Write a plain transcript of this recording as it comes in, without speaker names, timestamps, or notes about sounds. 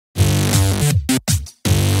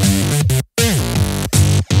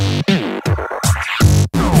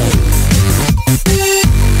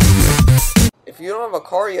have a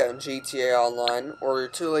car yet in GTA Online, or you're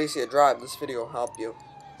too lazy to drive, this video will help you.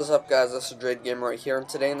 What's up guys, this is Dread Gamer right here, and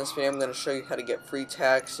today in this video I'm going to show you how to get free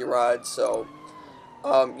taxi rides. So,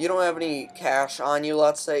 you don't have any cash on you,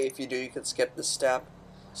 let's say. If you do, you could skip this step.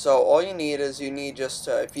 So all you need is,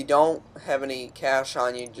 if you don't have any cash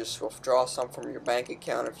on you, just withdraw some from your bank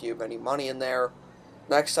account if you have any money in there.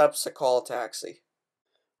 Next step is to call a taxi.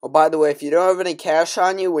 Oh, by the way, if you don't have any cash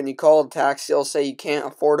on you, when you call a taxi, it'll say you can't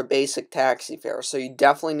afford a basic taxi fare, so you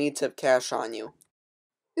definitely need to have cash on you.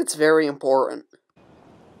 It's very important.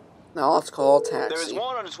 Now let's call a taxi. There is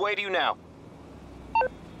one on its way to you now.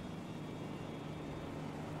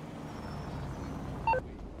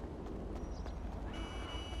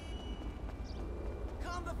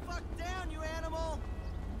 Calm the fuck down, you animal!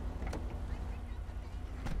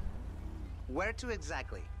 Where to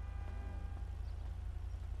exactly?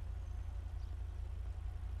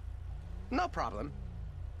 No problem.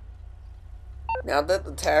 Now that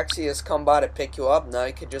the taxi has come by to pick you up, now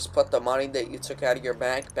you can just put the money that you took out of your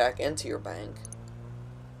bank back into your bank.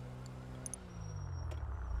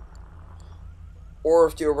 Or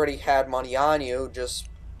if you already had money on you, just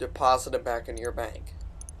deposit it back into your bank.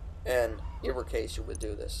 In either case, you would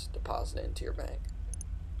do this. Deposit it into your bank.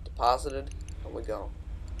 Deposited, and we go.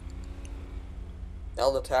 Now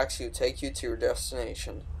the taxi will take you to your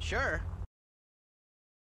destination. Sure.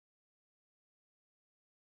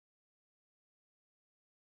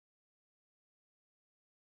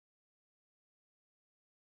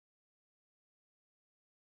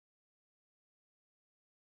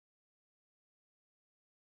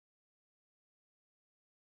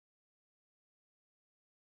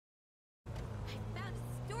 Found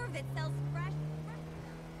a store that sells fresh.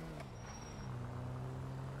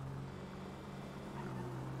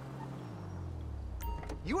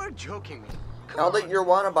 You are joking me. Now that you're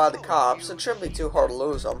wanted by the cops, it shouldn't be too hard to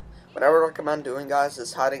lose them. What I would recommend doing, guys,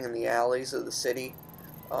 is hiding in the alleys of the city.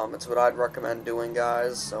 It's what I'd recommend doing,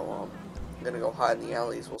 guys. So, I'm gonna go hide in the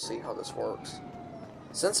alleys. We'll see how this works.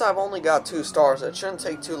 Since I've only got 2 stars, it shouldn't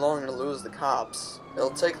take too long to lose the cops.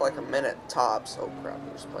 It'll take like a minute tops. Oh crap,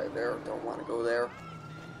 there's play there. Don't want to go there.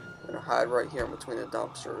 I'm gonna hide right here in between the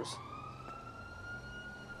dumpsters.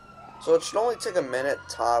 So it should only take a minute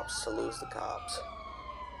tops to lose the cops.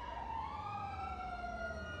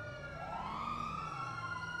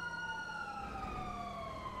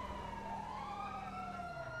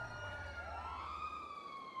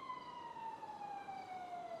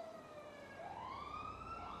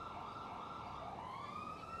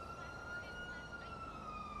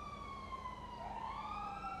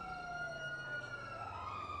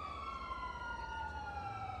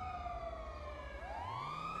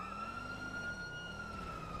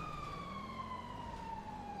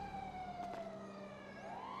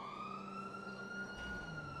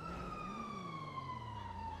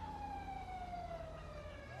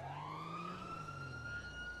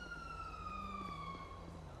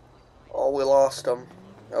 Oh, we lost them.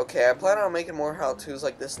 Okay, I plan on making more how-tos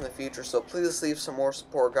like this in the future, so please leave some more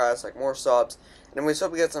support, guys, like more subs. And we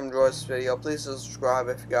hope you guys enjoy this video. Please subscribe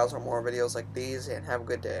if you guys want more videos like these, and have a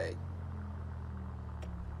good day.